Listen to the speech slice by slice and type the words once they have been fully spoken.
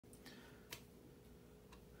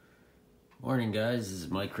Morning guys, this is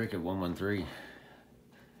Mike Cricket 113.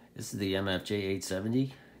 This is the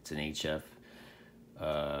MFJ-870. It's an HF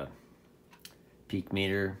peak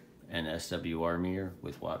meter and SWR meter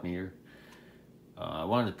with watt meter. I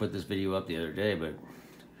wanted to put this video up the other day, but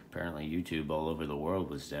apparently YouTube all over the world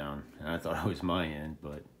was down, and I thought it was my end,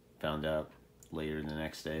 but found out later the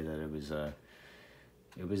next day that it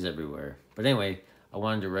was everywhere. But anyway, I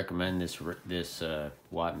wanted to recommend this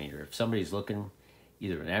watt meter. If somebody's looking,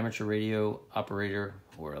 either an amateur radio operator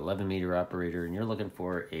or 11 meter operator, and you're looking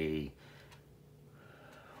for a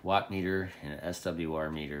watt meter and an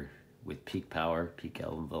SWR meter with peak power, peak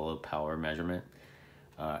envelope power measurement,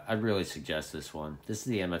 I'd really suggest this one. This is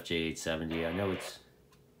the MFJ-870. I know we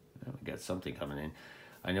got something coming in.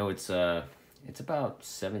 I know it's about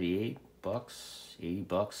 78 bucks, 80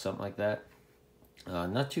 bucks, something like that.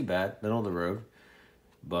 Not too bad, middle of the road,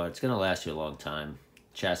 but it's gonna last you a long time.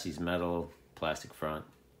 Chassis metal, plastic front.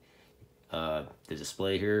 The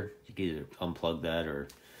display here, you can either unplug that or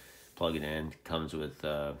plug it in. It comes with,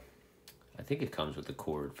 I think it comes with a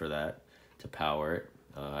cord for that to power it.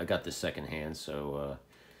 I got this secondhand, so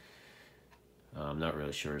I'm not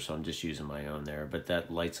really sure, so I'm just using my own there. But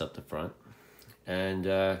that lights up the front. And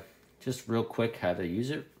just real quick, how to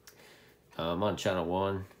use it. I'm on channel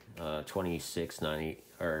 1, 2690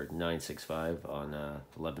 or 965 on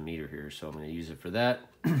 11 meter here, so I'm going to use it for that.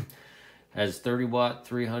 Has 30 watt,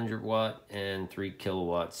 300 watt, and 3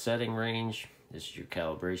 kilowatt setting range. This is your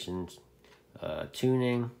calibration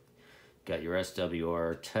tuning. Got your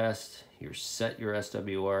SWR test. Your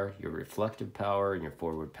SWR, your reflective power, and your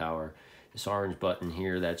forward power. This orange button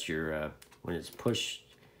here, that's your when it's pushed.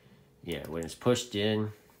 Yeah, when it's pushed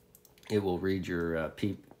in, it will read your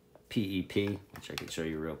PEP, which I can show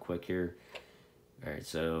you real quick here. All right,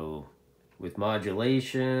 so with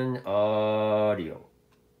modulation, audio.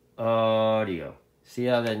 See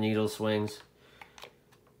how that needle swings?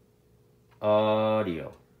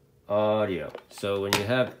 Audio. So when you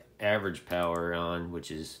have average power on,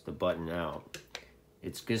 which is the button out,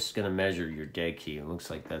 it's just going to measure your dead key. It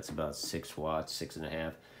looks like that's about 6 watts,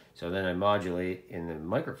 6.5. So then I modulate in the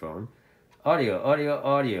microphone.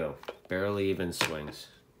 Audio. Barely even swings.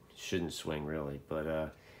 Shouldn't swing really,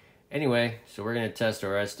 but anyway, so we're going to test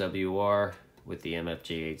our SWR with the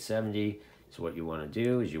MFJ-870. So what you want to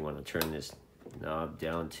do is you want to turn this knob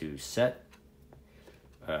down to set,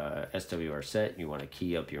 SWR set. You want to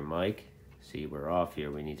key up your mic. See, we're off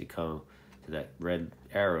here. We need to come to that red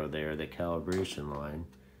arrow there, the calibration line,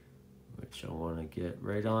 which I want to get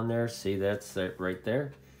right on there. See, that's that right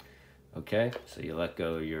there. Okay, so you let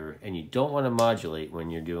go of and you don't want to modulate when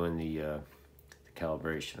you're doing the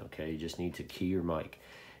calibration, okay? You just need to key your mic.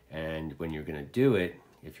 And when you're going to do it,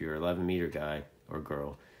 if you're an 11 meter guy or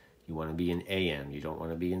girl, you want to be in AM. You don't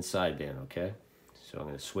want to be in sideband, okay? So I'm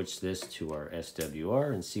going to switch this to our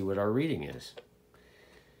SWR and see what our reading is.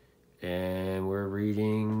 And we're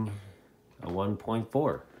reading a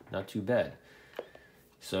 1.4. Not too bad.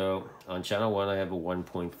 So on channel 1, I have a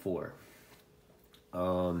 1.4.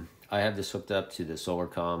 I have this hooked up to the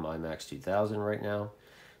Solarcom IMAX 2000 right now.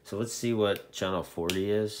 So let's see what channel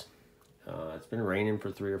 40 is. It's been raining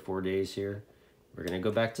for 3 or 4 days here. We're going to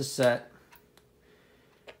go back to set.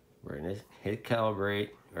 We're going to hit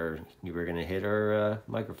calibrate, or we're going to hit our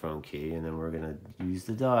microphone key, and then we're going to use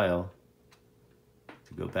the dial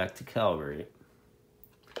to go back to calibrate.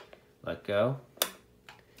 Let go.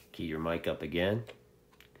 Key your mic up again.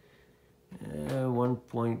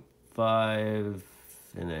 1.5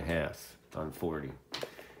 and a half on 40.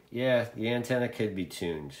 Yeah, the antenna could be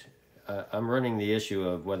tuned. I'm running the issue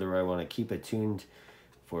of whether I want to keep it tuned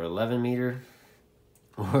for 11 meter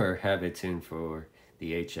or have it tuned for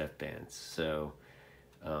the HF bands. So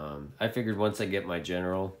I figured once I get my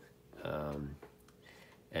general,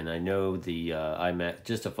 and I know the IMAX,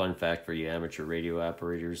 just a fun fact for you amateur radio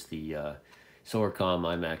operators, the Solarcom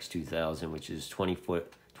IMAX 2000, which is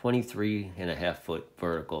 23.5 foot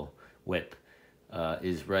vertical whip,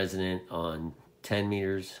 is resonant on 10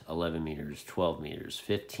 meters, 11 meters, 12 meters,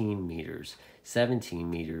 15 meters, 17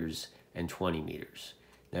 meters, and 20 meters.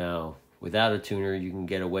 Now, without a tuner, you can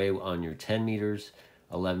get away on your 10 meters,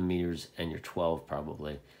 11 meters, and your 12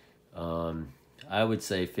 probably. I would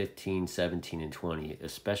say 15, 17, and 20,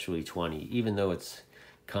 especially 20. Even though it's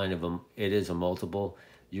kind of it is a multiple,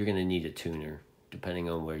 you're going to need a tuner depending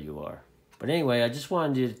on where you are. But anyway, I just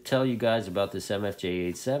wanted to tell you guys about this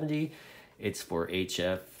MFJ-870. It's for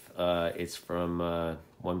HF. It's from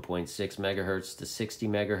 1.6 megahertz to 60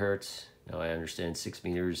 megahertz. Now I understand 6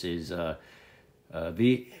 meters is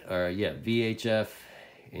VHF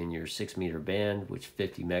in your 6 meter band, which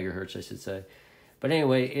 50 megahertz I should say. But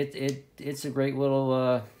anyway, it's a great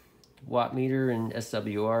little watt meter and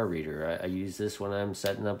SWR reader. I use this when I'm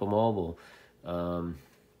setting up a mobile in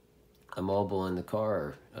the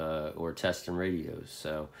car, or testing radios.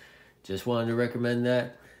 So just wanted to recommend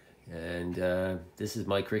that. And this is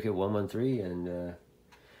my Cricket 113, and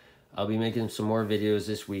I'll be making some more videos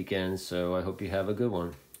this weekend, so I hope you have a good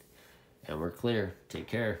one. And we're clear. Take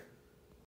care.